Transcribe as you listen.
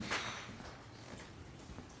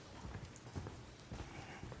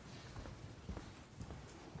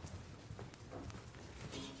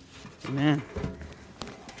Amen.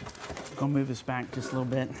 I'm going to move this back just a little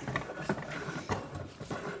bit.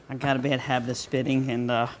 I got a bad habit of spitting,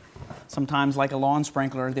 and sometimes like a lawn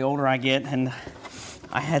sprinkler, the older I get, and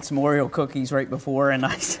I had some Oreo cookies right before, and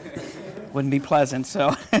I wouldn't be pleasant,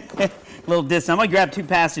 so a little distant. I'm going to grab two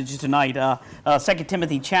passages tonight. 2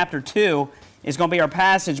 Timothy chapter 2 is going to be our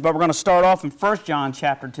passage, but we're going to start off in 1 John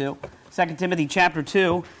chapter 2. 2 Timothy chapter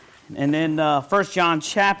 2, and then 1 John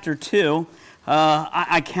chapter 2.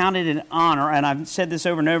 I count it an honor, and I've said this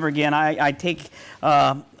over and over again. I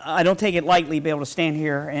don't take it lightly to be able to stand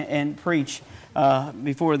here and preach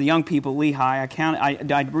before the young people at Lehigh.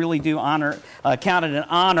 I really do count it an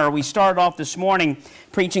honor. We started off this morning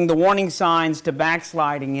preaching the warning signs to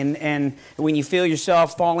backsliding, and when you feel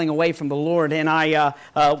yourself falling away from the Lord. And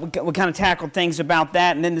we kind of tackled things about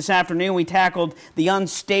that. And then this afternoon we tackled the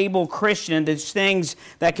unstable Christian, those things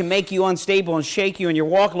that can make you unstable and shake you in your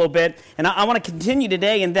walk a little bit. And I want to continue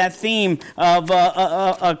today in that theme of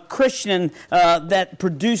a Christian that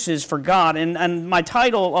produces for God. And my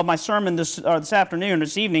title of my sermon this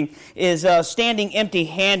evening, is Standing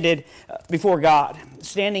Empty-Handed Before God.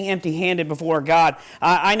 Standing empty-handed before God.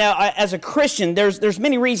 I know as a Christian, there's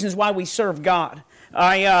many reasons why we serve God.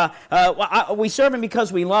 We serve Him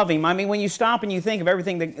because we love Him. I mean, when you stop and you think of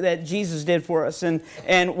everything that Jesus did for us,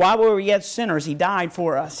 and while we were yet sinners, He died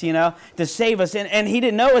for us, to save us. And He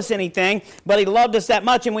didn't know us anything, but He loved us that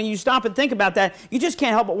much. And when you stop and think about that, you just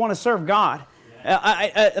can't help but want to serve God.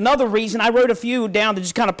 Another reason, I wrote a few down that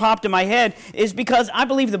just kind of popped in my head, is because I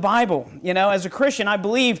believe the Bible. As a Christian, I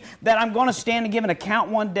believe that I'm going to stand and give an account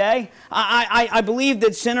one day. I believe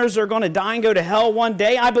that sinners are going to die and go to hell one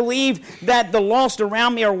day. I believe that the lost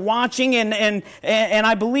around me are watching, and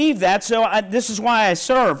I believe that, so this is why I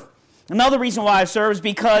serve. Another reason why I serve is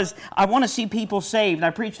because I want to see people saved. I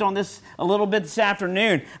preached on this a little bit this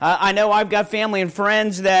afternoon. I know I've got family and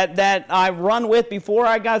friends that I run with before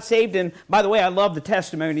I got saved. And by the way, I love the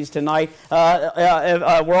testimonies tonight.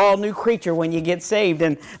 We're all new creature when you get saved.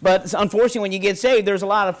 But unfortunately, when you get saved, there's a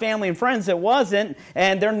lot of family and friends that wasn't,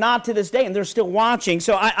 and they're not to this day, and they're still watching.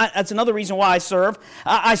 So that's another reason why I serve.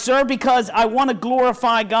 I serve because I want to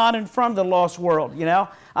glorify God in front of the lost world,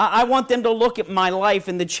 I want them to look at my life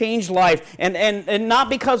and the changed life, and not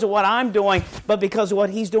because of what I'm doing, but because of what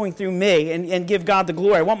He's doing through me, and give God the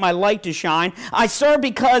glory. I want my light to shine. I serve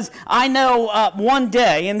because I know one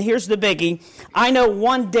day, and here's the biggie, I know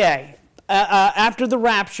one day after the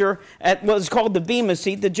rapture, at what's called the Bema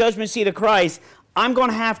seat, the judgment seat of Christ, I'm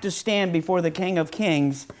going to have to stand before the King of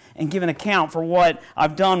Kings and give an account for what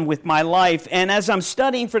I've done with my life. And as I'm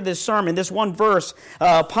studying for this sermon, this one verse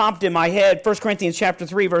popped in my head. 1 Corinthians chapter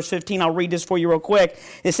 3, verse 15. I'll read this for you real quick.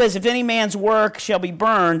 It says, "If any man's work shall be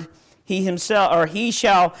burned, he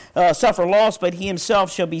shall suffer loss, but he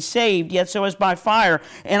himself shall be saved, yet so as by fire."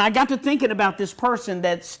 And I got to thinking about this person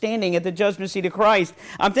that's standing at the judgment seat of Christ.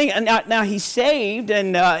 I'm thinking, now he's saved,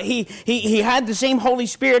 and he had the same Holy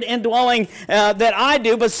Spirit indwelling that I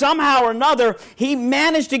do, but somehow or another, he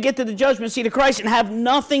managed to get to the judgment seat of Christ and have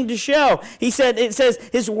nothing to show. It says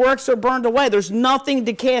his works are burned away. There's nothing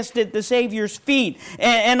to cast at the Savior's feet.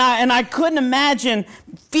 And I couldn't imagine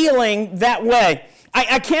feeling that way.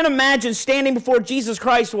 I can't imagine standing before Jesus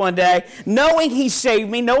Christ one day, knowing He saved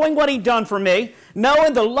me, knowing what He'd done for me,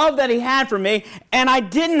 knowing the love that He had for me, and I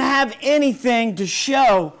didn't have anything to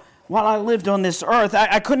show while I lived on this earth.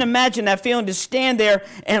 I couldn't imagine that feeling, to stand there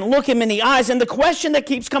and look Him in the eyes. And the question that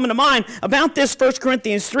keeps coming to mind about this 1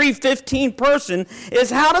 Corinthians 3:15 person is,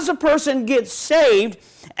 how does a person get saved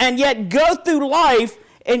and yet go through life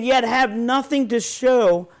and yet have nothing to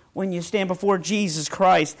show when you stand before Jesus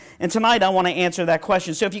Christ? And tonight I want to answer that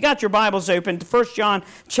question. So if you got your Bibles open to 1 John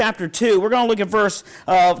chapter 2, we're going to look at verse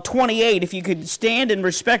 28. If you could stand in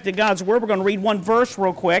respect to God's Word, we're going to read one verse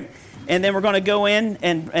real quick, and then we're going to go in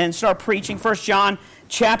and start preaching. 1 John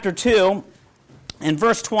chapter 2 and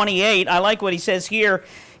verse 28. I like what he says here.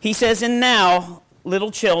 He says, "And now,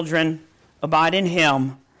 little children, abide in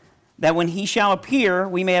Him, that when He shall appear,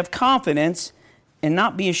 we may have confidence and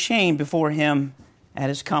not be ashamed before Him at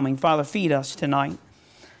His coming." Father, feed us tonight.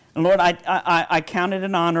 And Lord, I count it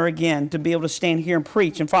an honor again to be able to stand here and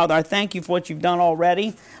preach. And Father, I thank You for what You've done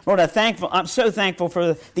already. Lord, I'm so thankful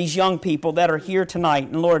for these young people that are here tonight.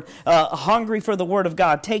 And Lord, hungry for the Word of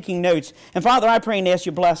God, taking notes. And Father, I pray and ask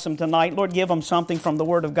You bless them tonight. Lord, give them something from the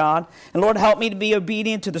Word of God. And Lord, help me to be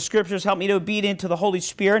obedient to the Scriptures. Help me to be obedient to the Holy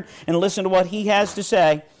Spirit and listen to what He has to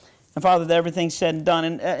say. And Father, that everything's said and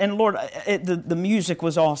done. And Lord, the music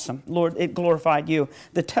was awesome. Lord, it glorified You.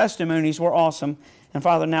 The testimonies were awesome. And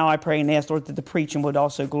Father, now I pray and ask, Lord, that the preaching would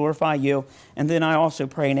also glorify You. And then I also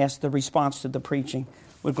pray and ask the response to the preaching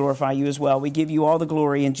would glorify you as well. We give you all the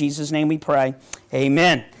glory. In Jesus' name we pray.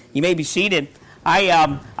 Amen. You may be seated.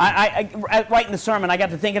 I writing the sermon, I got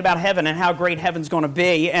to thinking about heaven and how great heaven's going to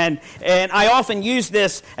be, and I often use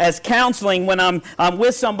this as counseling when I'm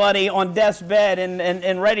with somebody on death's bed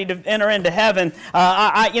and ready to enter into heaven.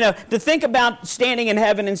 To think about standing in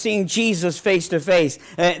heaven and seeing Jesus face to face,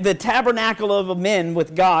 the tabernacle of men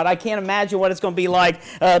with God. I can't imagine what it's going to be like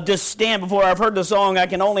to stand before. I've heard the song, I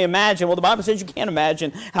can only imagine. Well, the Bible says you can't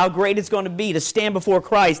imagine how great it's going to be to stand before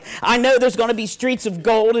Christ. I know there's going to be streets of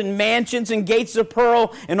gold and mansions and gates of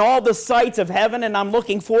pearl and all the sights of heaven, and I'm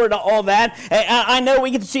looking forward to all that. I know we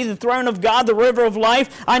get to see the throne of God, the river of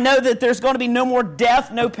life. I know that there's going to be no more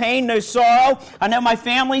death, no pain, no sorrow. I know my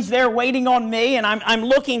family's there waiting on me, and I'm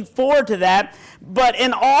looking forward to that. But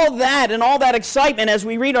in all that excitement, as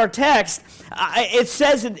we read our text, it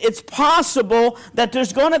says it's possible that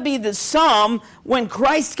there's going to be some, when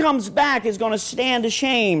Christ comes back, is going to stand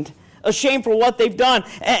ashamed for what they've done,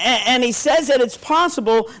 and he says that it's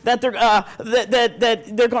possible that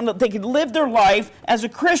they could live their life as a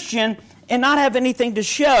Christian and not have anything to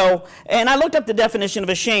show. And I looked up the definition of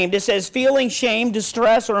ashamed. It says feeling shame,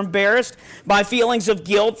 distress, or embarrassed by feelings of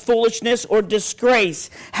guilt, foolishness, or disgrace.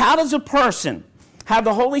 How does a person have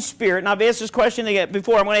the Holy Spirit, and I've asked this question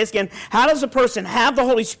before, I'm going to ask again, how does a person have the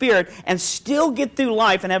Holy Spirit and still get through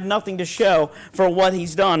life and have nothing to show for what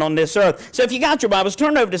he's done on this earth? So if you got your Bibles,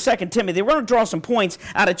 turn over to 2 Timothy. We're going to draw some points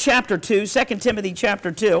out of chapter 2, 2 Timothy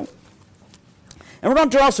chapter 2. And we're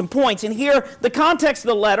going to draw some points. And here, the context of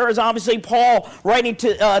the letter is obviously Paul writing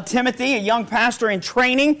to Timothy, a young pastor in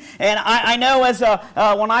training. And I know as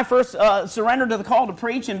when I first surrendered to the call to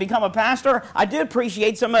preach and become a pastor, I did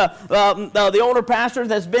appreciate some of the older pastors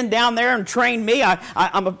that's been down there and trained me.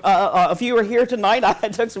 A few are here tonight. I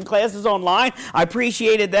took some classes online. I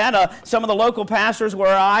appreciated that. Some of the local pastors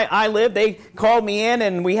where I live, they called me in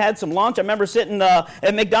and we had some lunch. I remember sitting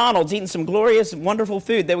at McDonald's eating some glorious, wonderful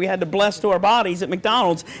food that we had to bless to our bodies at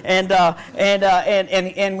McDonald's, and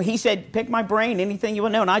he said, pick my brain, anything you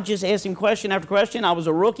want to know. And I just asked him question after question. I was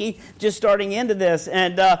a rookie just starting into this,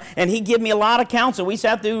 and he gave me a lot of counsel. We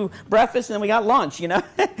sat through breakfast and then we got lunch,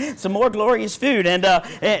 some more glorious food.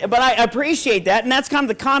 But I appreciate that, and that's kind of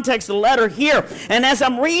the context of the letter here. And as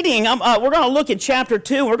I'm reading, we're going to look at chapter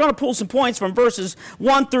 2. We're going to pull some points from verses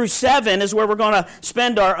 1 through 7 is where we're going to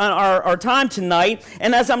spend our time tonight.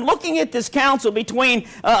 And as I'm looking at this counsel between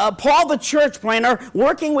Paul the church planter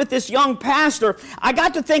working with this young pastor, I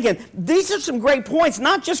got to thinking, these are some great points,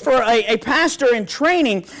 not just for a pastor in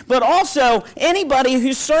training, but also anybody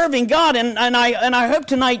who's serving God. And I hope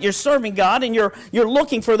tonight you're serving God and you're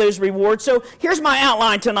looking for those rewards. So here's my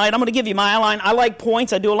outline tonight. I'm going to give you my outline. I like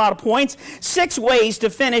points. I do a lot of points. 6 ways to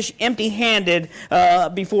finish empty-handed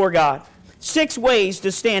before God. 6 ways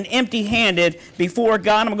to stand empty-handed before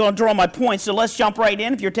God. I'm going to draw my points, so let's jump right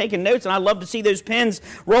in. If you're taking notes, and I love to see those pens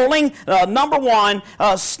rolling. Number 1,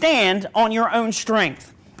 stand on your own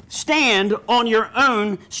strength. Stand on your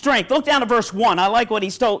own strength. Look down to verse 1. I like what he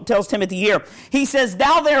tells Timothy here. He says,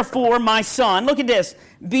 thou therefore, my son, look at this,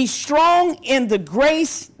 be strong in the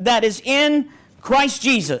grace that is in Christ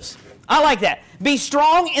Jesus. I like that. Be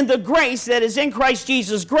strong in the grace that is in Christ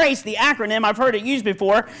Jesus. Grace, the acronym, I've heard it used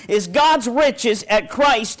before, is God's riches at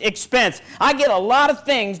Christ's expense. I get a lot of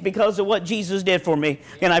things because of what Jesus did for me,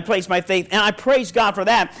 and I place my faith, and I praise God for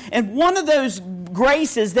that. And one of those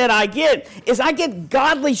graces that I get is I get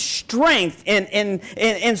godly strength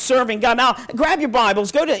in serving God. Now, grab your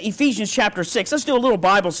Bibles, go to Ephesians chapter 6. Let's do a little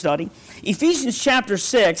Bible study. Ephesians chapter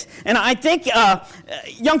 6, and I think,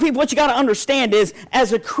 young people, what you got to understand is,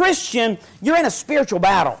 as a Christian, you're in a spiritual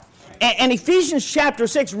battle. And Ephesians chapter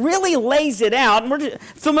 6 really lays it out. And we're just,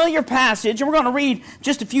 familiar passage, and we're going to read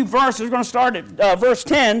just a few verses. We're going to start at verse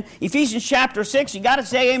 10. Ephesians chapter 6. You got to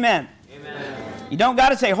say amen. Amen. You don't got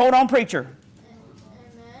to say, hold on, preacher.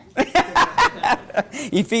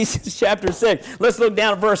 Ephesians chapter 6. Let's look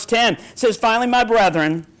down at verse 10. It says, finally, my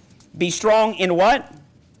brethren, be strong in what?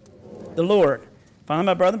 The Lord. Finally,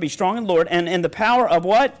 my brethren, be strong in the Lord. And in the power of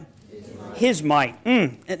what? His might.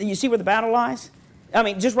 You see where the battle lies? I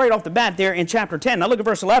mean, just right off the bat there in chapter 10. Now look at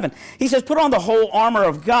verse 11. He says, put on the whole armor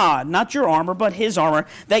of God, not your armor, but his armor,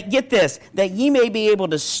 that, get this, that ye may be able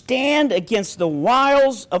to stand against the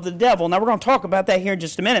wiles of the devil. Now we're going to talk about that here in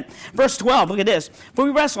just a minute. Verse 12, look at this. For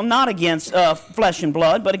we wrestle not against flesh and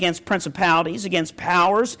blood, but against principalities, against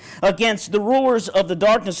powers, against the rulers of the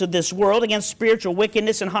darkness of this world, against spiritual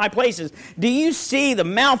wickedness in high places. Do you see the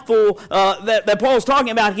mouthful that Paul's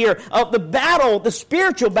talking about here of the battle, the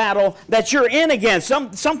spiritual battle that you're in against?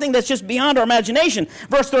 Something that's just beyond our imagination.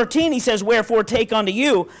 Verse 13, he says, wherefore take unto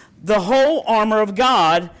you the whole armor of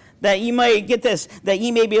God, that ye may, get this, that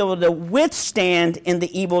ye may be able to withstand in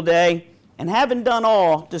the evil day, and having done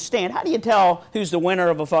all to stand. How do you tell who's the winner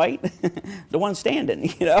of a fight? The one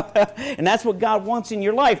standing, you know. And that's what God wants in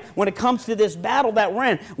your life when it comes to this battle that we're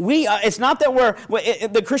in. It's not that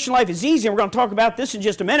the Christian life is easy, and we're going to talk about this in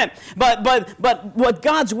just a minute. But what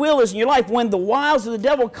God's will is in your life, when the wiles of the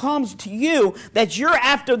devil comes to you, that you're,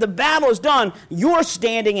 after the battle is done, you're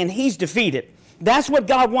standing and he's defeated. That's what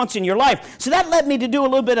God wants in your life. So that led me to do a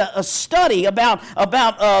little bit of a study about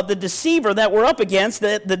the deceiver that we're up against,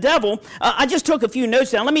 the devil. I just took a few notes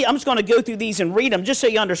down. I'm just going to go through these and read them just so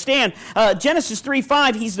you understand. Genesis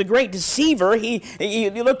 3:5, he's the great deceiver.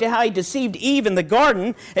 You looked at how he deceived Eve in the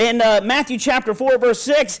garden. In Matthew chapter 4, verse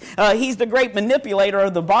 6, he's the great manipulator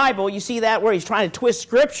of the Bible. You see that where he's trying to twist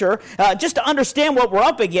Scripture. Just to understand what we're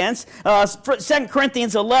up against, 2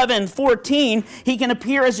 Corinthians 11:14, he can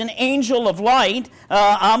appear as an angel of light.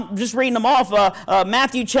 I'm just reading them off.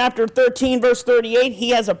 Matthew chapter 13, verse 38,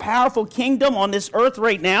 he has a powerful kingdom on this earth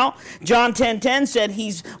right now. John 10:10 said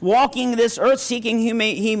he's walking this earth seeking whom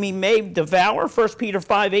he may devour. 1 Peter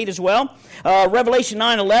 5:8 as well. Revelation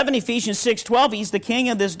 9:11, Ephesians 6:12, he's the king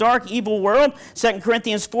of this dark, evil world. 2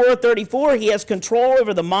 Corinthians 4:34, he has control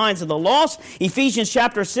over the minds of the lost. Ephesians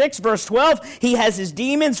chapter 6, verse 12, he has his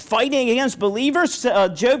demons fighting against believers.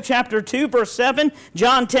 Job chapter 2, verse 7.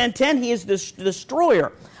 John 10:10, he is the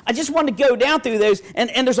destroyer. I just want to go down through those,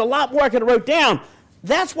 and there's a lot more I could have wrote down.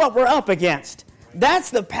 That's what we're up against.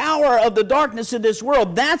 That's the power of the darkness of this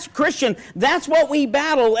world. That's Christian. That's what we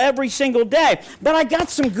battle every single day. But I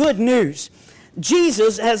got some good news.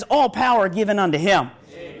 Jesus has all power given unto him.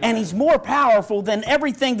 And he's more powerful than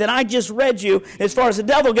everything that I just read you as far as the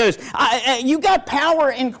devil goes. You got power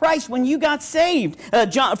in Christ when you got saved.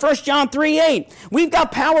 1 John 3:8. We've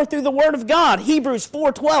got power through the Word of God. Hebrews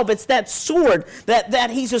 4:12. It's that sword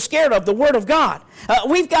that he's scared of, the Word of God.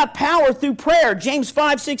 We've got power through prayer. James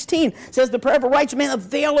 5:16 says the prayer of a righteous man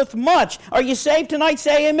availeth much. Are you saved tonight?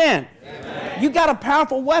 Say amen. Amen. You got a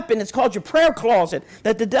powerful weapon. It's called your prayer closet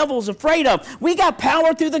that the devil is afraid of. We got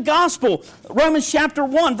power through the gospel. Romans chapter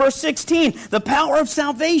 1, verse 16. The power of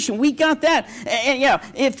salvation. We got that. And yeah,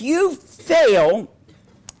 if you fail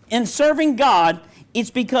in serving God,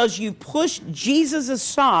 it's because you pushed Jesus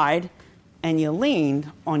aside and you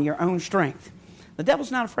leaned on your own strength. The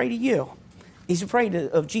devil's not afraid of you. He's afraid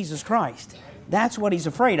of Jesus Christ. That's what he's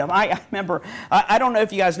afraid of. I remember, I don't know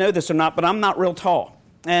if you guys know this or not, but I'm not real tall.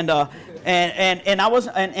 And I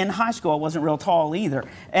wasn't in high school. I wasn't real tall either.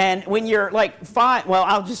 And when you're like 5, well,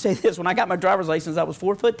 I'll just say this: when I got my driver's license, I was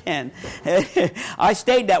 4'10". I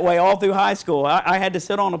stayed that way all through high school. I had to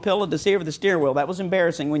sit on a pillow to steer with the steering wheel. That was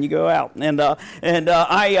embarrassing when you go out.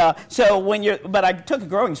 So when you're, but I took a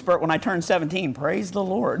growing spurt when I turned 17. Praise the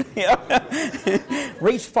Lord.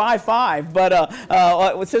 Reached 5'5".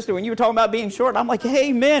 But sister, when you were talking about being short, I'm like,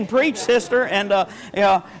 hey, man, preach, sister.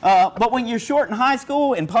 But when you're short in high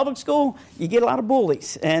school, in public school, you get a lot of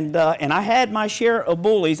bullies, and I had my share of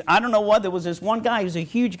bullies. I don't know what. There was this one guy who was a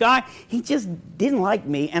huge guy. He just didn't like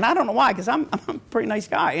me, and I don't know why, because I'm a pretty nice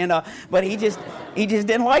guy, but he just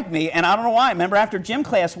didn't like me, and I don't know why. I remember after gym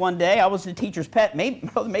class one day, I was the teacher's pet. Maybe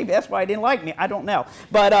that's why he didn't like me. I don't know.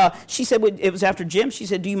 But she said, it was after gym. She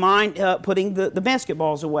said, do you mind putting the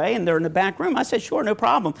basketballs away? And they're in the back room. I said, sure, no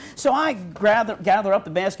problem. So I gather up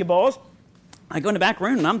the basketballs. I go in the back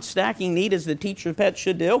room, and I'm stacking neat as the teacher's pet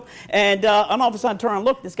should do. And all of a sudden, I turn and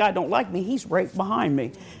look. This guy don't like me. He's right behind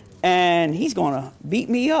me. And he's going to beat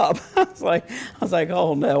me up. I was like,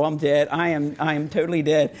 oh no, I'm dead. I am totally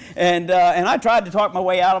dead. And I tried to talk my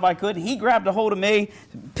way out if I could. He grabbed a hold of me,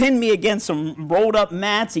 pinned me against some rolled up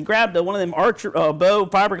mats. He grabbed one of them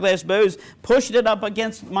fiberglass bows, pushed it up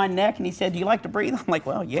against my neck, and he said, do you like to breathe? I'm like,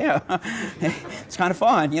 well, yeah. It's kind of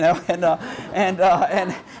fun,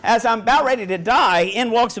 And as I'm about ready to die,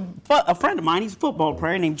 in walks a friend of mine. He's a football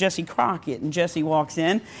player named Jesse Crockett. And Jesse walks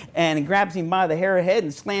in and grabs him by the hair of head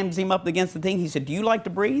and slams him up against the thing. He said, do you like to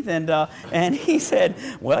breathe? And he said,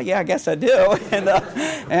 well, yeah, I guess I do.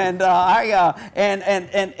 And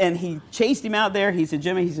he chased him out there. He said,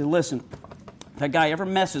 Jimmy, he said, listen, if that guy ever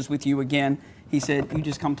messes with you again, he said, you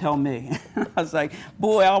just come tell me. I was like,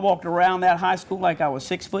 boy, I walked around that high school like I was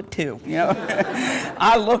 6'2".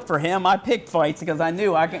 I looked for him. I picked fights because I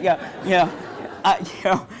knew I could.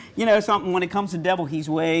 Something. When it comes to the devil, he's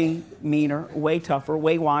way meaner, way tougher,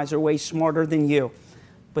 way wiser, way smarter than you.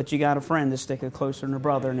 But you got a friend that's sticking closer than a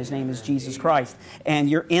brother, and his name is Jesus Christ. And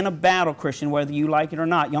you're in a battle, Christian, whether you like it or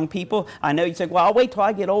not. Young people, I know you say, well, I'll wait till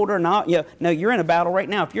I get older. No, you're in a battle right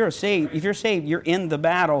now. If you're saved, you're in the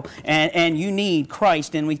battle, and you need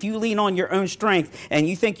Christ. And if you lean on your own strength and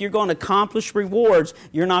you think you're going to accomplish rewards,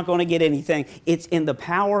 you're not going to get anything. It's in the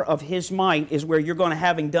power of His might is where you're going to,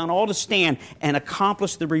 having done all to stand, and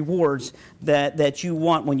accomplish the rewards that you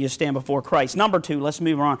want when you stand before Christ. Number 2, let's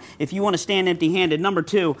move on. If you want to stand empty-handed, number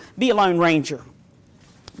 2, be a lone ranger.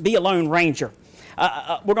 Be a lone ranger.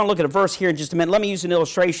 We're going to look at a verse here in just a minute. Let me use an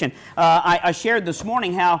illustration. I shared this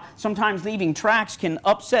morning how sometimes leaving tracts can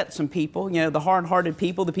upset some people, the hard-hearted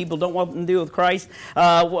people, the people who don't want to do with Christ.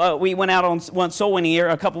 We went out on one soul winning here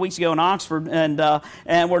a couple weeks ago in Oxford, and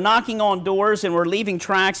we're knocking on doors, and we're leaving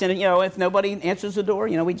tracts, and if nobody answers the door,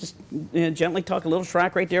 we just gently tuck a little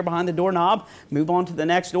tract right there behind the doorknob, move on to the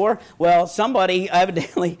next door. Well, somebody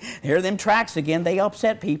evidently, here are them tracts again, they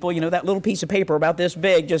upset people. That little piece of paper about this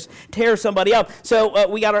big just tears somebody up. So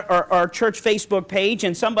we got our church Facebook page,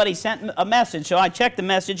 and somebody sent a message. So I checked the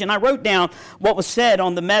message, and I wrote down what was said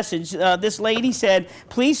on the message. This lady said,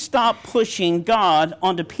 please stop pushing God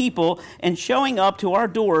onto people and showing up to our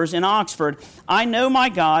doors in Oxford. I know my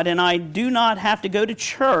God, and I do not have to go to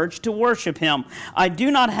church to worship Him. I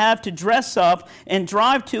do not have to dress up and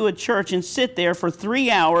drive to a church and sit there for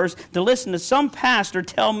 3 hours to listen to some pastor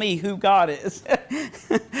tell me who God is.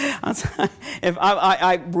 If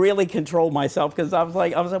I really controlled myself, because I was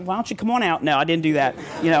like, why don't you come on out? No, I didn't do that.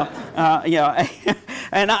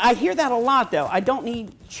 And I hear that a lot, though. I don't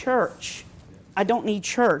need church. I don't need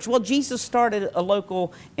church. Well, Jesus started a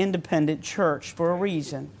local independent church for a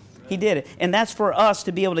reason. He did it. And that's for us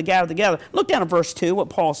to be able to gather together. Look down at verse 2, what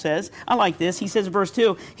Paul says. I like this. He says in verse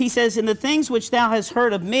 2, he says, in the things which thou hast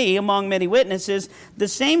heard of me among many witnesses, the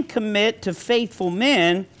same commit to faithful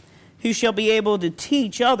men who shall be able to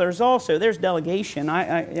teach others also. There's delegation.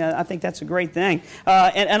 I think that's a great thing.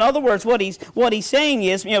 And in other words, what he's saying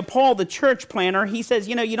is, Paul, the church planner, he says,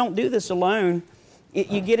 you don't do this alone.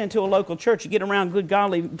 You get into a local church, you get around good,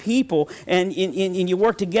 godly people, and you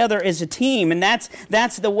work together as a team, and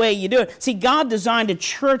that's the way you do it. See, God designed a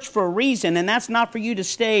church for a reason, and that's not for you to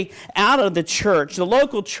stay out of the church. The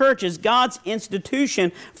local church is God's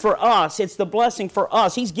institution for us. It's the blessing for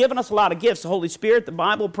us. He's given us a lot of gifts, the Holy Spirit, the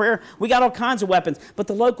Bible, prayer. We got all kinds of weapons. But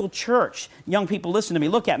the local church, young people, listen to me,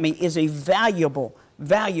 look at me, is a valuable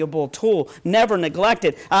tool, never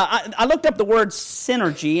neglected. I looked up the word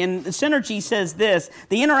synergy, and synergy says this: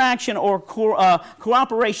 the interaction or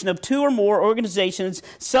cooperation of two or more organizations,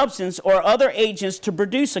 substance, or other agents to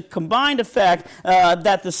produce a combined effect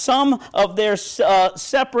that the sum of their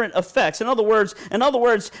separate effects. In other words,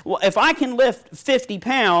 if I can lift 50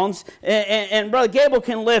 pounds and Brother Gable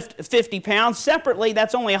can lift 50 pounds, separately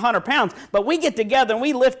that's only 100 pounds, but we get together and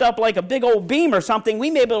we lift up like a big old beam or something, we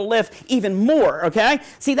may be able to lift even more, okay?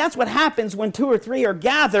 See, that's what happens when 2 or 3 are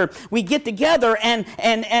gathered. We get together and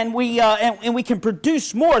we can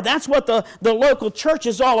produce more. That's what the local church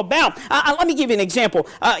is all about. Let me give you an example.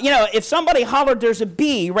 If somebody hollered, there's a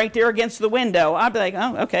bee right there against the window, I'd be like,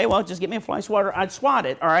 oh, okay, well, just get me a fly swatter. I'd swat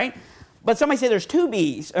it, all right? But somebody say there's 2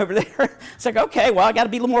 bees over there. It's like, okay, well, I got to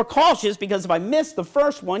be a little more cautious, because if I miss the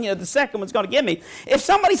first one, the second one's going to get me. If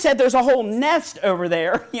somebody said there's a whole nest over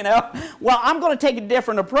there, well, I'm going to take a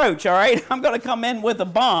different approach, all right? I'm going to come in with a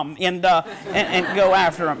bomb and go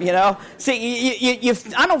after them, See,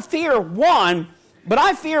 I don't fear one, but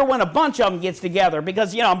I fear when a bunch of them gets together,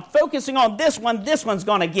 because, I'm focusing on this one's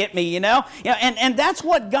going to get me, and that's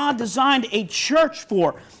what God designed a church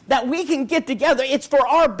for, that we can get together. It's for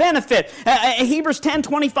our benefit. Hebrews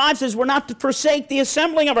 10:25 says we're not to forsake the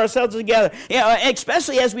assembling of ourselves together,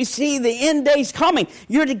 especially as we see the end days coming.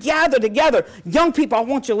 You're to gather together. Young people, I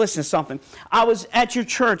want you to listen to something. I was at your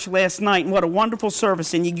church last night, and what a wonderful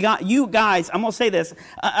service, and you guys, I'm going to say this,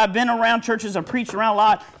 I've been around churches, I've preached around a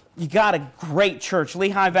lot. You got a great church.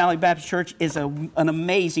 Lehigh Valley Baptist Church is an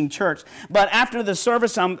amazing church. But after the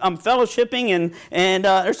service, I'm fellowshipping, and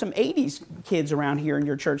there's some 80s kids around here in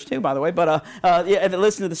your church too, by the way. But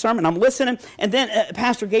listen to the sermon. I'm listening, and then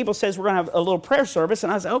Pastor Gable says we're going to have a little prayer service,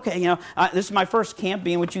 and I said, okay, this is my first camp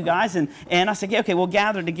being with you guys, and I said, yeah, okay, we'll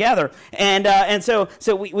gather together, and so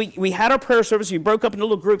we had our prayer service. We broke up into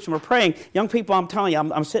little groups, and we're praying. Young people, I'm telling you,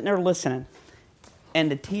 I'm sitting there listening,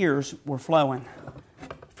 and the tears were flowing.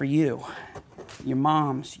 For you, your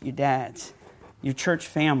moms, your dads, your church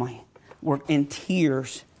family were in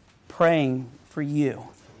tears praying for you,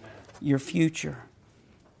 your future,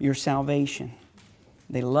 your salvation.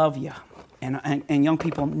 They love you. And young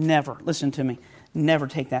people, never, listen to me, never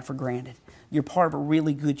take that for granted. You're part of a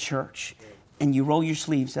really good church. and you roll your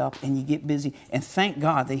sleeves up and you get busy. And thank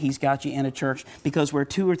God that He's got you in a church, because where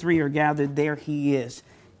 2 or 3 are gathered, there He is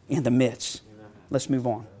in the midst. Let's move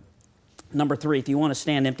on. Number 3, if you want to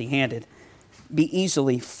stand empty-handed, be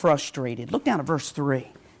easily frustrated. Look down at verse 3.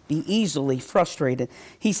 Be easily frustrated.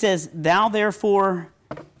 He says, thou therefore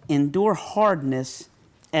endure hardness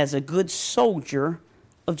as a good soldier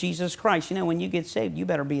of Jesus Christ. You know, when you get saved, you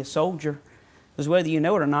better be a soldier, because whether you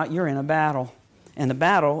know it or not, you're in a battle. And the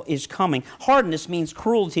battle is coming. Hardness means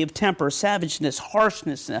cruelty of temper, savageness,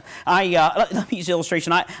 harshness. Let me use an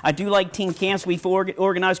illustration. I do like teen camps. We've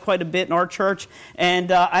organized quite a bit in our church.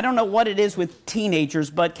 And I don't know what it is with teenagers,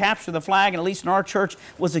 but Capture the Flag, and at least in our church,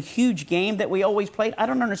 was a huge game that we always played. I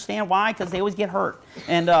don't understand why, because they always get hurt.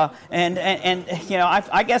 And you know,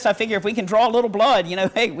 I guess I figure if we can draw a little blood, you know,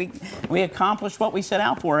 hey, we accomplished what we set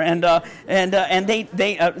out for. And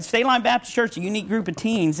they State Line Baptist Church, a unique group of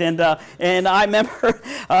teens. And I remember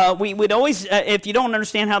we would always, if you don't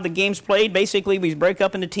understand how the game's played, basically we break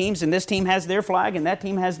up into teams, and this team has their flag, and that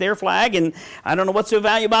team has their flag, and I don't know what's so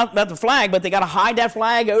valuable about the flag, but they got to hide that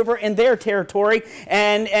flag over in their territory,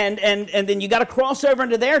 and then you got to cross over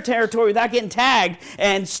into their territory without getting tagged,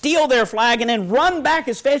 and steal their flag, and then run back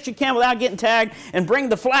as fast as you can without getting tagged, and bring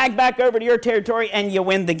the flag back over to your territory, and you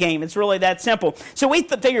win the game. It's really that simple. So we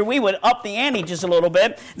figured we would up the ante just a little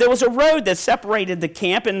bit. There was a road that separated the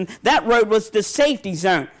camp, and that road was the safety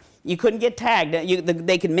zone. You couldn't get tagged.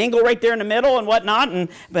 They could mingle right there in the middle and whatnot.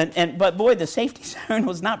 But boy, the safety zone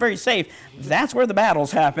was not very safe. That's where the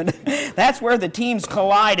battles happened. That's where the teams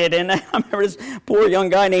collided. And I remember this poor young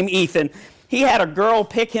guy named Ethan. He had a girl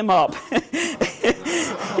pick him up.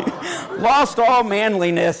 Lost all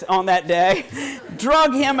manliness on that day.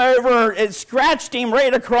 Drug him over, it scratched him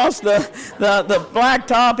right across the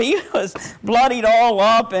blacktop. He was bloodied all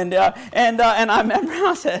up, and I remember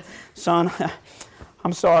I said, son,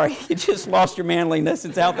 I'm sorry, you just lost your manliness.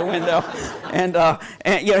 It's out the window. And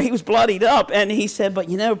you know, he was bloodied up, and he said, but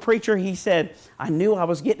you know, preacher, he said, I knew I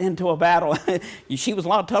was getting into a battle. She was a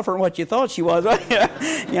lot tougher than what you thought she was.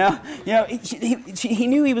 He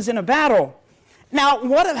knew he was in a battle. Now,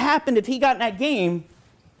 what had happened if he got in that game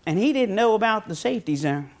and he didn't know about the safety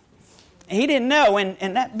zone? He didn't know,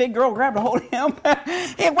 and that big girl grabbed a hold of him.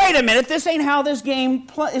 Hey, wait a minute, this ain't how this game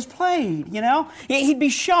is played, you know? He'd be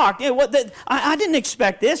shocked. I didn't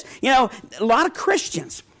expect this. You know, a lot of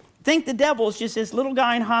Christians think the devil is just this little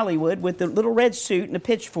guy in Hollywood with the little red suit and a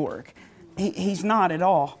pitchfork. He's not at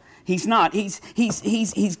all. He's not. He's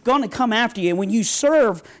going to come after you. And when you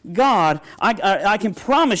serve God, I can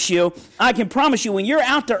promise you, when you're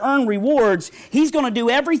out to earn rewards, He's going to do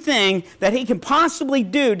everything that He can possibly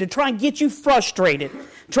do to try and get you frustrated,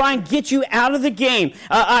 try and get you out of the game.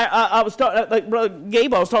 I was talking, like Brother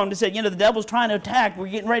Gabe, I was talking to, said, you know, the devil's trying to attack. We're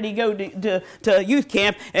getting ready to go to youth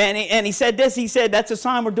camp, and he said this. He said that's a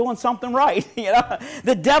sign we're doing something right. You know,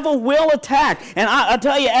 the devil will attack, and I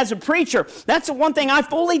tell you, as a preacher, that's the one thing I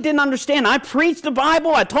fully didn't understand. I preached the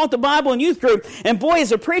Bible, I taught the Bible in youth group, and boy,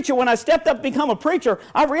 as a preacher, when I stepped up to become a preacher,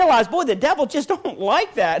 I realized, boy, the devil just don't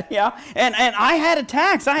like that. Yeah, and I had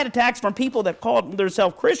attacks. I had attacks from people that called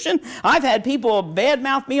themselves Christian. I've had people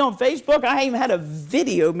badmouth me on Facebook. I even had a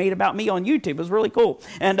video made about me on YouTube. It was really cool.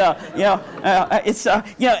 And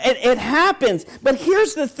it happens. But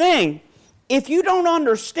here's the thing: if you don't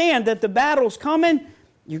understand that the battle's coming,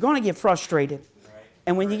 you're going to get frustrated.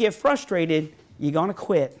 And when you get frustrated, you're going to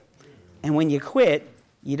quit. And when you quit,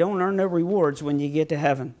 you don't earn no rewards when you get to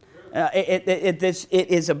heaven. It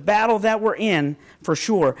is a battle that we're in for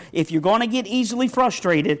sure. If you're going to get easily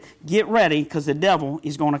frustrated, get ready, because the devil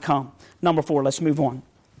is going to come. Number 4, let's move on.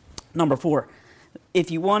 Number 4,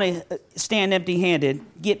 if you want to stand empty-handed,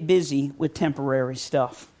 get busy with temporary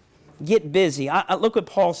stuff. Get busy. Look what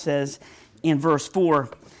Paul says in verse 4.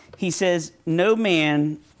 He says, no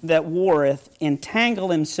man that warreth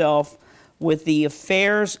entangle himself with the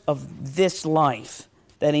affairs of this life,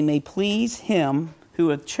 that he may please him who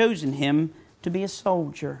hath chosen him to be a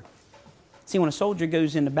soldier. See, when a soldier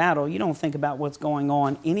goes into battle, you don't think about what's going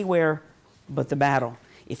on anywhere but the battle.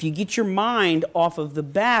 If you get your mind off of the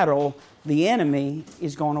battle, the enemy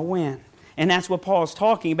is going to win. And that's what Paul is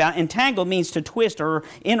talking about. Entangled means to twist or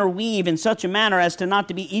interweave in such a manner as to not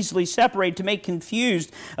to be easily separated, to make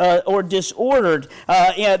confused or disordered.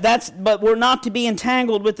 But we're not to be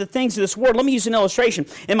entangled with the things of this world. Let me use an illustration.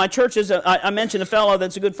 In my church, I mentioned a fellow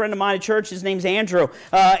that's a good friend of mine at church. His name's Andrew.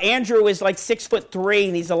 Andrew is like 6'3",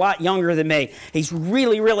 and he's a lot younger than me. He's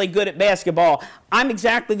really, really good at basketball. I'm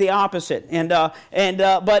exactly the opposite.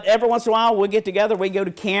 But every once in a while, we'll get together, we go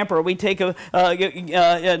to camp, or we take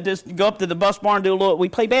just go up to the bus barn, we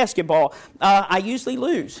play basketball. I usually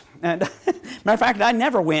lose. And matter of fact, I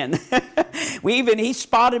never win. He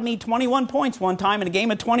spotted me 21 points one time in a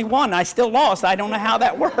game of 21. I still lost. I don't know how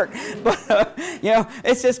that worked. But,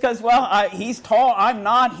 it's just because, he's tall. I'm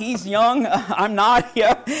not. He's young. I'm not.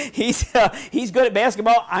 He's good at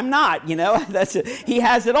basketball. I'm not. That's it. He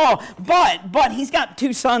has it all. But he's got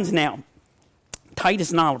 2 sons now,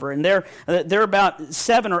 Titus and Oliver, and they're about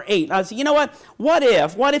 7 or 8. I said, you know what?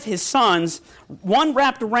 What if his sons, one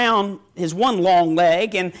wrapped around his one long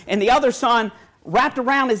leg, and the other son wrapped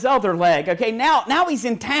around his other leg? Okay, now he's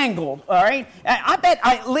entangled. All right, I bet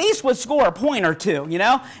I at least would score a point or two.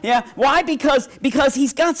 Yeah. Why? Because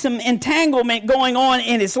he's got some entanglement going on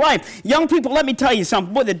in his life. Young people, let me tell you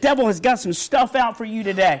something. Boy, the devil has got some stuff out for you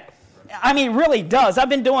today. I mean, really does. I've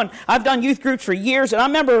done youth groups for years, and I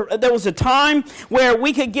remember there was a time where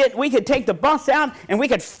we could take the bus out and we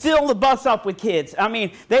could fill the bus up with kids. I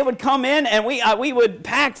mean, they would come in and we would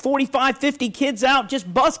pack 45, 50 kids out,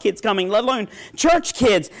 just bus kids coming, let alone church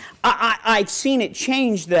kids. I've seen it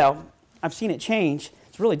change, though. I've seen it change.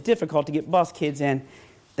 It's really difficult to get bus kids in.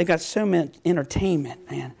 They've got so much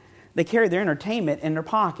entertainment, man. They carry their entertainment in their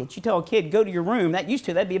pockets. You tell a kid, go to your room.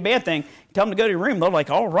 That'd be a bad thing. You tell them to go to your room. They're like,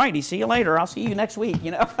 all righty, see you later. I'll see you next week.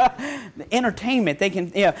 The entertainment, they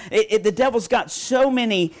can, the devil's got so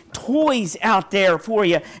many toys out there for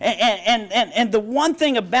you. And the one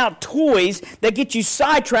thing about toys that get you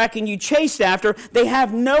sidetracked and you chase after, they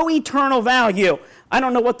have no eternal value. I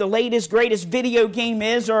don't know what the latest, greatest video game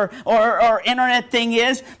is or internet thing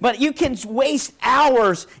is, but you can waste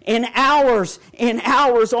hours and hours and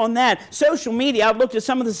hours on that. Social media, I've looked at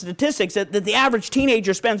some of the statistics that the average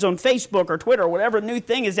teenager spends on Facebook or Twitter or whatever new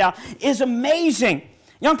thing is out, is amazing.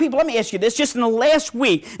 Young people, let me ask you this. Just in the last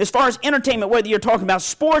week, as far as entertainment, whether you're talking about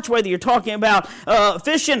sports, whether you're talking about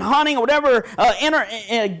fishing, hunting, or whatever,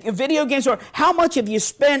 video games, or how much have you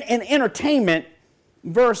spent in entertainment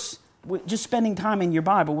versus just spending time in your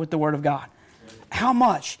Bible with the Word of God? How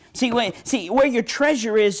much? See, where your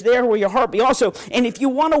treasure is, there will your heart be also. And if you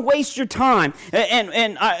want to waste your time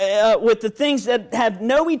and with the things that have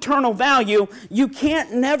no eternal value, you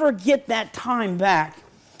can't never get that time back.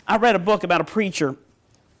 I read a book about a preacher,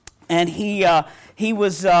 and he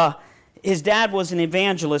was. His dad was an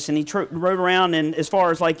evangelist, and he rode around and as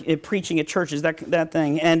far as like preaching at churches, that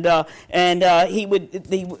thing.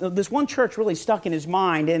 This one church really stuck in his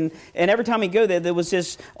mind, and every time he'd go there was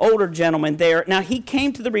this older gentleman there. Now he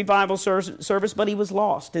came to the revival service, but he was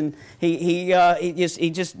lost, and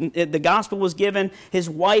the gospel was given. His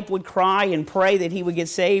wife would cry and pray that he would get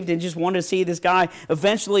saved, and just wanted to see this guy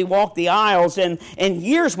eventually walk the aisles. And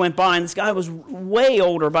years went by, and this guy was way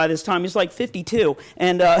older by this time. He was like 52,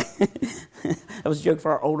 and. That was a joke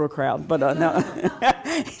for our older crowd, but no.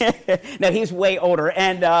 No, he's way older,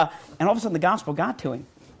 and all of a sudden the gospel got to him,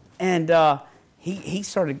 and he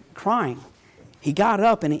started crying. He got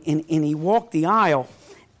up and he walked the aisle,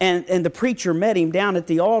 and the preacher met him down at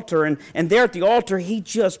the altar, and there at the altar he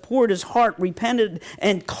just poured his heart, repented,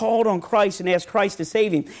 and called on Christ and asked Christ to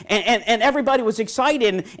save him. And everybody was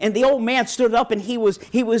excited, and the old man stood up and he was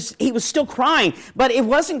still crying, but it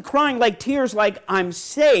wasn't crying like tears like I'm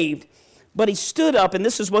saved. But he stood up, and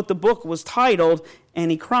this is what the book was titled,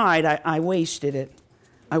 and he cried, I wasted it.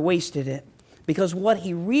 I wasted it. Because what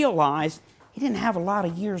he realized, he didn't have a lot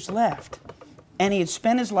of years left. And he had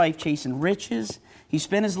spent his life chasing riches. He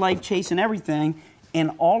spent his life chasing everything,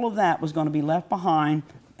 and all of that was going to be left behind.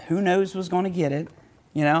 Who knows was going to get it,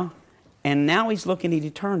 And now he's looking at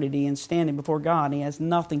eternity and standing before God, and he has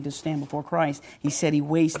nothing to stand before Christ. He said he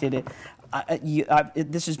wasted it.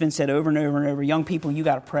 This has been said over and over and over. Young people, you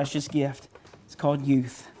got a precious gift. It's called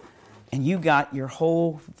youth. And you got your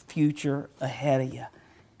whole future ahead of you.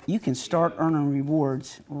 You can start earning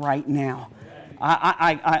rewards right now.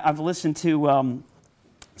 I've listened to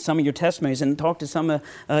some of your testimonies and talked to some of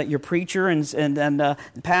your preacher and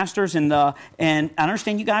pastors. And I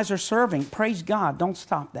understand you guys are serving. Praise God. Don't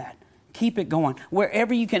stop that. Keep it going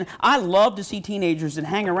wherever you can. I love to see teenagers that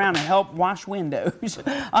hang around and help wash windows.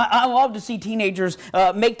 I love to see teenagers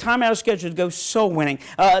make time out of schedule to go soul winning,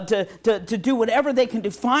 to do whatever they can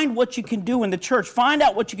do. Find what you can do in the church. Find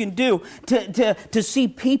out what you can do to see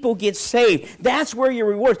people get saved. That's where your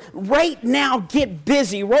rewards. Right now, get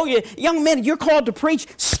busy. Young men, you're called to preach.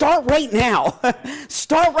 Start right now.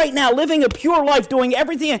 Start right now, living a pure life, doing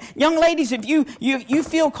everything. Young ladies, if you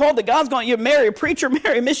feel called that God's going to marry a preacher,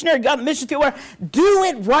 marry a missionary, God mission field, do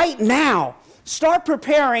it right now. Start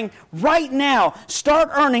preparing right now. Start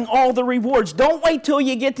earning all the rewards. Don't wait till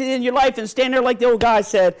you get to the end of your life and stand there like the old guy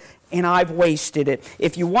said, and I've wasted it.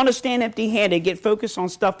 If you want to stand empty-handed, get focused on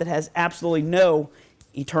stuff that has absolutely no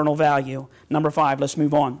eternal value. Number 5, let's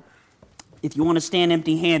move on. If you want to stand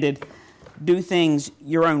empty-handed, do things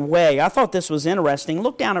your own way. I thought this was interesting.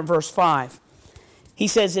 Look down at verse 5. He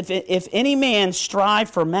says, if any man strive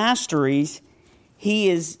for masteries, he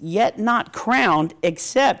is yet not crowned,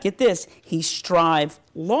 except, get this, he strive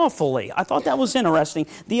lawfully. I thought that was interesting.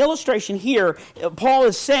 The illustration here, Paul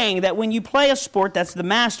is saying that when you play a sport, that's the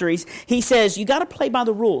masteries, he says you got to play by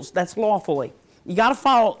the rules. That's lawfully. You got to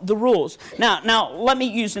follow the rules. Now, let me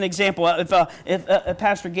use an example. If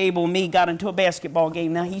Pastor Gable and me got into a basketball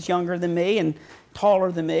game, now he's younger than me and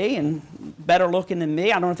taller than me and better looking than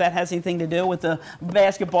me. I don't know if that has anything to do with the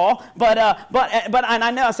basketball, but and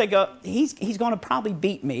I know I say he's going to probably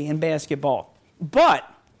beat me in basketball. But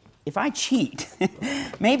if I cheat,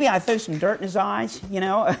 maybe I throw some dirt in his eyes,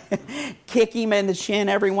 kick him in the shin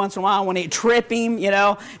every once in a while when he trip him,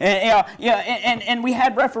 and we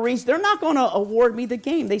had referees. They're not going to award me the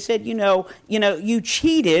game. They said, you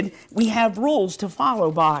cheated. We have rules to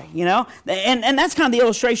follow by, and that's kind of the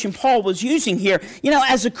illustration Paul was using here.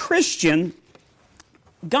 As a Christian,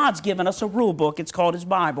 God's given us a rule book. It's called His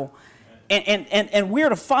Bible. And we're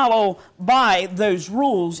to follow by those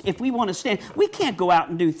rules if we want to stand. We can't go out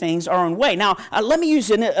and do things our own way. Now, let me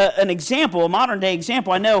use an example, a modern-day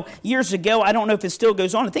example. I know years ago, I don't know if it still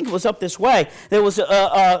goes on. I think it was up this way. There was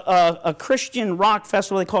a Christian rock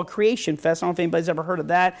festival they call Creation Fest. I don't know if anybody's ever heard of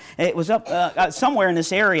that. It was up somewhere in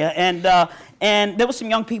this area. And there was some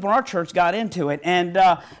young people in our church got into it. And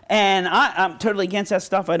I'm totally against that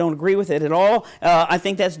stuff. I don't agree with it at all. I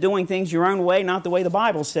think that's doing things your own way, not the way the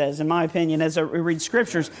Bible says, in my opinion, as I read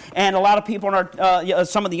scriptures. And a lot of people in our,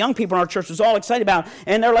 some of the young people in our church was all excited about it.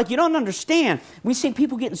 And they're like, you don't understand. We see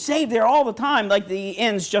people getting saved there all the time, like the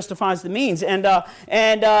ends justifies the means. And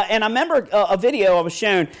I remember a video I was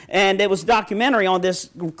shown, and it was a documentary on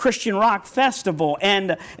this Christian rock festival,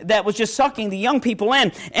 and that was just sucking the young people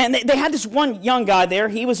in. And they had this one young guy there.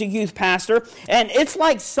 He was a youth pastor, and it's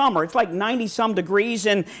like summer. It's like 90-some degrees,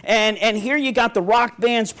 and here you got the rock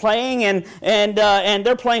bands playing, and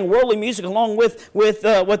they're playing worldly music along with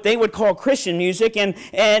what they would call Christian music, and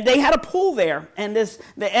they had a pool there, and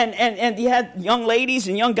you had young ladies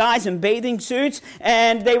and young guys in bathing suits,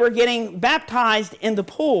 and they were getting baptized in the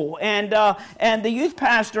pool, and the youth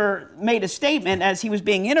pastor made a statement as he was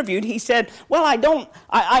being interviewed. He said, "Well,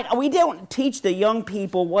 we don't teach the young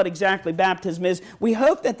people what exactly baptism is. We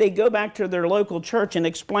hope that they go back to their local church and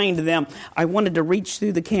explain to them." I wanted to reach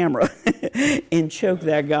through the camera and choke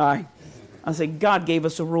that guy. I said, God gave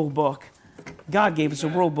us a rule book. God gave us a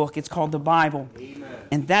rule book. It's called the Bible. Amen.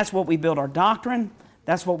 And that's what we build our doctrine.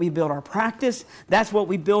 That's what we build our practice. That's what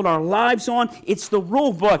we build our lives on. It's the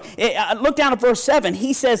rule book. Look down at verse 7.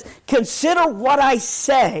 He says, "Consider what I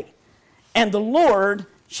say, and the Lord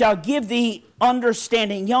shall give thee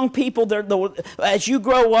understanding." Young people, as you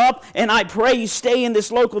grow up, and I pray you stay in this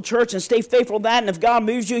local church and stay faithful to that, and if God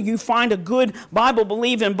moves you, you find a good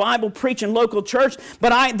Bible-believing, Bible-preaching local church.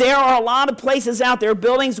 But there are a lot of places out there,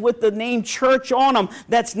 buildings with the name church on them,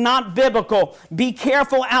 that's not biblical. Be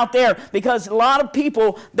careful out there, because a lot of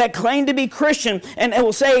people that claim to be Christian, and it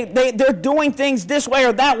will say they're doing things this way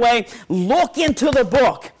or that way. Look into the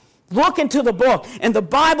book. Look into the book, and the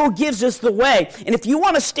Bible gives us the way. And if you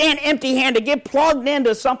want to stand empty-handed, get plugged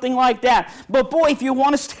into something like that. But boy, if you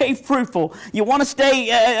want to stay fruitful, you want to stay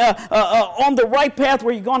on the right path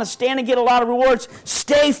where you're going to stand and get a lot of rewards,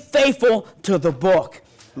 stay faithful to the book.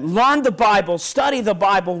 Learn the Bible, study the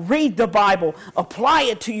Bible, read the Bible, apply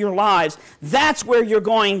it to your lives. That's where you're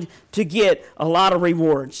going to get a lot of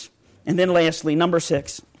rewards. And then lastly, number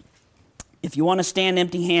 6, if you want to stand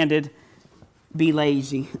empty-handed, be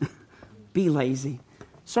lazy. Be lazy.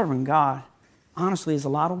 Serving God, honestly, is a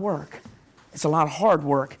lot of work. It's a lot of hard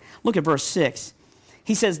work. Look at verse 6.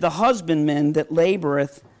 He says, "The husbandman that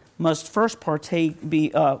laboreth must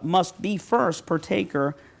be first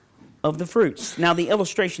partaker of the fruits." Now, the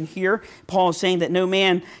illustration here, Paul is saying that no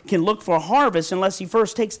man can look for a harvest unless he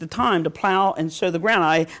first takes the time to plow and sow the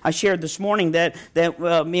ground. I shared this morning that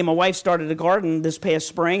me and my wife started a garden this past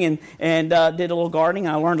spring and did a little gardening.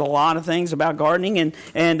 I learned a lot of things about gardening,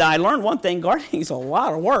 and I learned one thing: gardening is a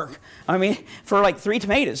lot of work. I mean, for like 3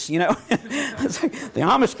 tomatoes, it's like, the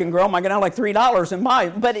Amish can grow them. I get out like $3 and buy.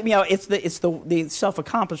 But it's the self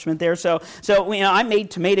accomplishment there. So I made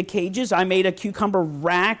tomato cages. I made a cucumber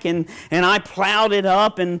rack, and and I plowed it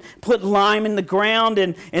up and put lime in the ground,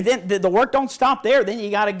 and then the work don't stop there. Then you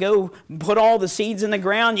got to go put all the seeds in the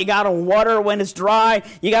ground. You got to water when it's dry.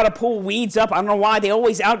 You got to pull weeds up. I don't know why they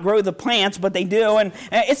always outgrow the plants, but they do, and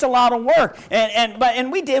it's a lot of work.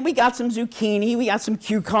 And we did. We got some zucchini, we got some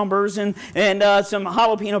cucumbers, and some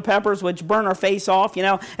jalapeno peppers, which burn our face off,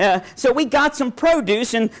 So we got some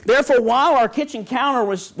produce, and there for a while our kitchen counter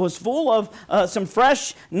was full of some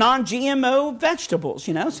fresh, non-GMO vegetables,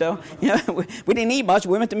 So we didn't eat much.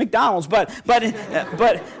 We went to McDonald's, but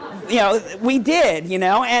we did,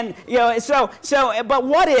 and but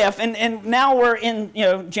what if? And now we're in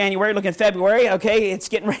January, looking at February. Okay, it's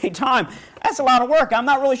getting ready time. That's a lot of work. I'm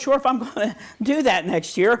not really sure if I'm going to do that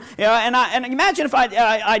next year. And imagine if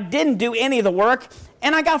I didn't do any of the work,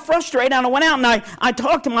 and I got frustrated, and I went out and I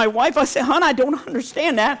talked to my wife. I said, "Hon, I don't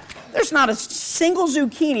understand that. There's not a single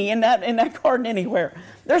zucchini in that garden anywhere.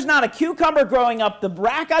 There's not a cucumber growing up the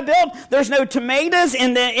rack I built. There's no tomatoes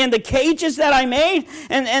in the cages that I made."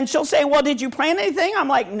 And she'll say, "Well, did you plant anything?" I'm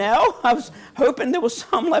like, "No. I was hoping there was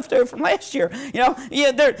some left over from last year."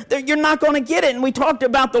 You're not going to get it. And we talked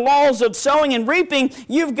about the laws of sowing and reaping.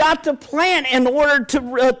 You've got to plant in order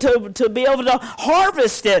to be able to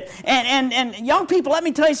harvest it. And young people, let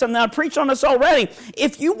me tell you something. I preached on this already.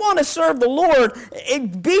 If you want to serve the Lord,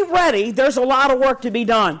 be ready. There's a lot of work to be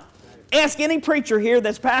done. Ask any preacher here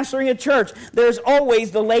that's pastoring a church. There's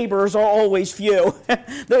always, the laborers are always few.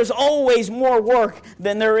 There's always more work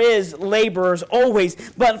than there is laborers, always.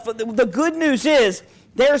 But the good news is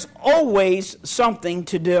there's always something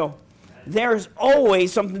to do. There's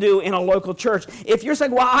always something to do in a local church. If you're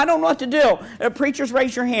saying, "Well, I don't know what to do," preachers,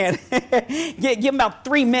 raise your hand. Give them about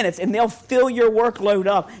 3 minutes, and they'll fill your workload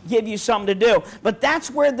up, give you something to do. But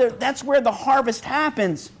that's where the harvest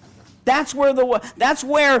happens. That's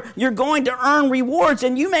where you're going to earn rewards,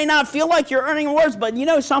 and you may not feel like you're earning rewards, but you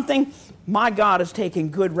know something? My God has taken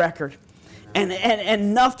good record,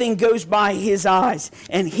 and nothing goes by His eyes,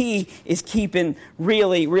 and He is keeping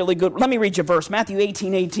really, really good. Let me read you a verse, Matthew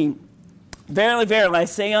 18:18. "Verily, verily, I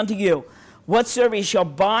say unto you, whatsoever ye shall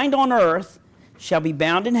bind on earth shall be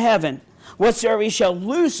bound in heaven. Whatsoever ye shall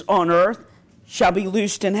loose on earth shall be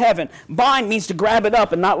loosed in heaven." Bind means to grab it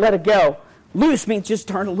up and not let it go. Loose means just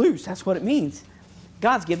turn it loose. That's what it means.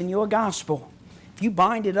 God's given you a gospel. If you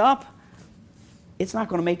bind it up, it's not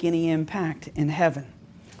going to make any impact in heaven.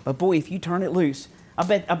 But boy, if you turn it loose, I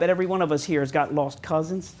bet every one of us here has got lost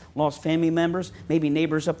cousins, lost family members, maybe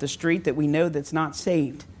neighbors up the street that we know that's not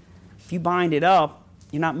saved. If you bind it up,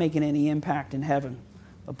 you're not making any impact in heaven.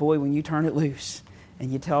 But boy, when you turn it loose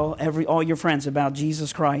and you tell all your friends about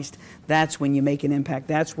Jesus Christ, that's when you make an impact.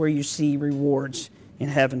 That's where you see rewards in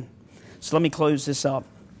heaven. So let me close this up.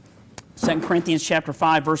 2 Corinthians chapter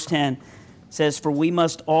 5, verse 10 says, "For we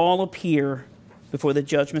must all appear before the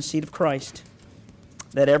judgment seat of Christ,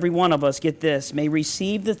 that every one of us," get this, "may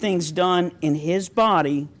receive the things done in his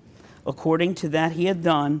body according to that he had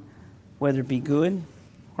done, whether it be good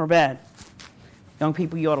or bad." Young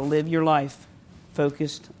people, you ought to live your life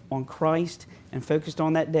focused on Christ and focused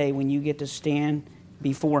on that day when you get to stand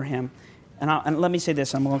before Him. And let me say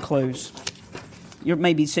this, I'm going to close. You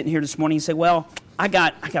may be sitting here this morning and say, "Well, I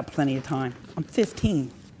got plenty of time. I'm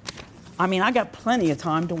 15. I got plenty of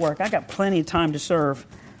time to work. I got plenty of time to serve."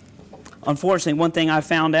 Unfortunately, one thing I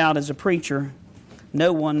found out as a preacher,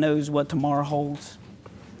 no one knows what tomorrow holds.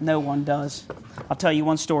 No one does. I'll tell you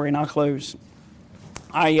one story and I'll close.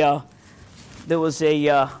 There was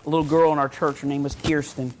a little girl in our church. Her name was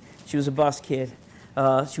Kirsten. She was a bus kid.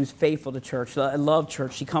 She was faithful to church. I loved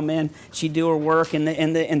church. She'd come in, she'd do her work in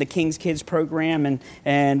the King's Kids program,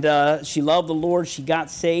 and she loved the Lord. She got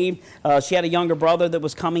saved. She had a younger brother that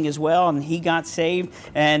was coming as well, and he got saved.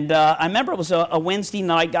 And I remember it was a Wednesday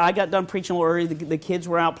night. I got done preaching a little early. The kids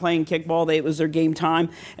were out playing kickball. It was their game time,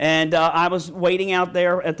 and I was waiting out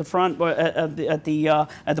there at the front at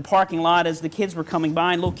the parking lot as the kids were coming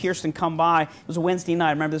by. And little Kirsten come by. It was a Wednesday night.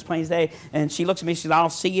 I remember this plain as day. And she looks at me. She said, "I'll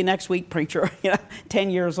see you next week, preacher." 10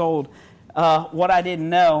 years old. What I didn't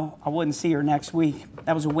know, I wouldn't see her next week.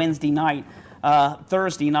 That was a Wednesday night.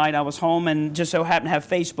 Thursday night, I was home and just so happened to have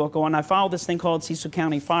Facebook on. I followed this thing called Cecil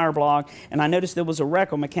County Fire Blog, and I noticed there was a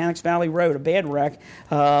wreck on Mechanics Valley Road, a bad wreck.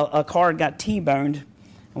 A car got T-boned,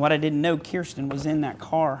 and what I didn't know, Kirsten was in that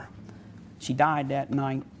car. She died that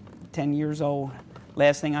night, 10 years old.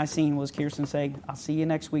 Last thing I seen was Kirsten say, "I'll see you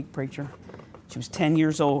next week, preacher." She was 10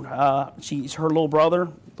 years old. Her little brother,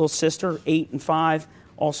 little sister, 8 and 5,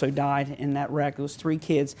 also died in that wreck. It was 3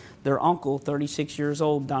 kids. Their uncle, 36 years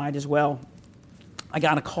old, died as well. I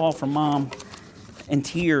got a call from Mom in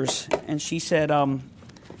tears, and she said,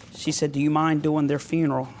 "Do you mind doing their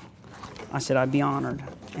funeral?" I said I'd be honored.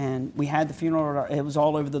 And we had the funeral. It was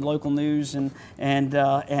all over the local news, and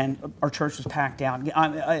our church was packed out.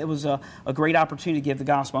 It was a great opportunity to give the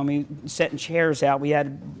gospel. I mean, setting chairs out. We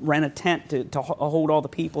had to rent a tent to hold all the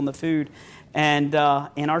people and the food. And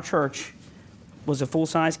in our church was a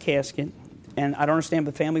full-size casket. And I don't understand,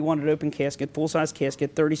 but the family wanted an open casket, full-size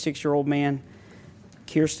casket, 36-year-old man,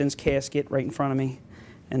 Kirsten's casket right in front of me,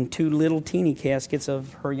 and 2 little teeny caskets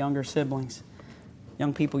of her younger siblings.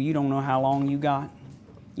 Young people, you don't know how long you got.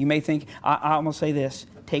 You may think, I'm going to say this,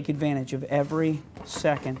 take advantage of every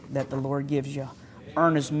second that the Lord gives you.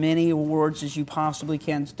 Earn as many awards as you possibly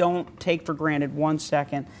can. Don't take for granted 1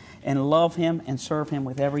 second, and love Him and serve Him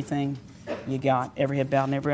with everything you got. Every head bowed and every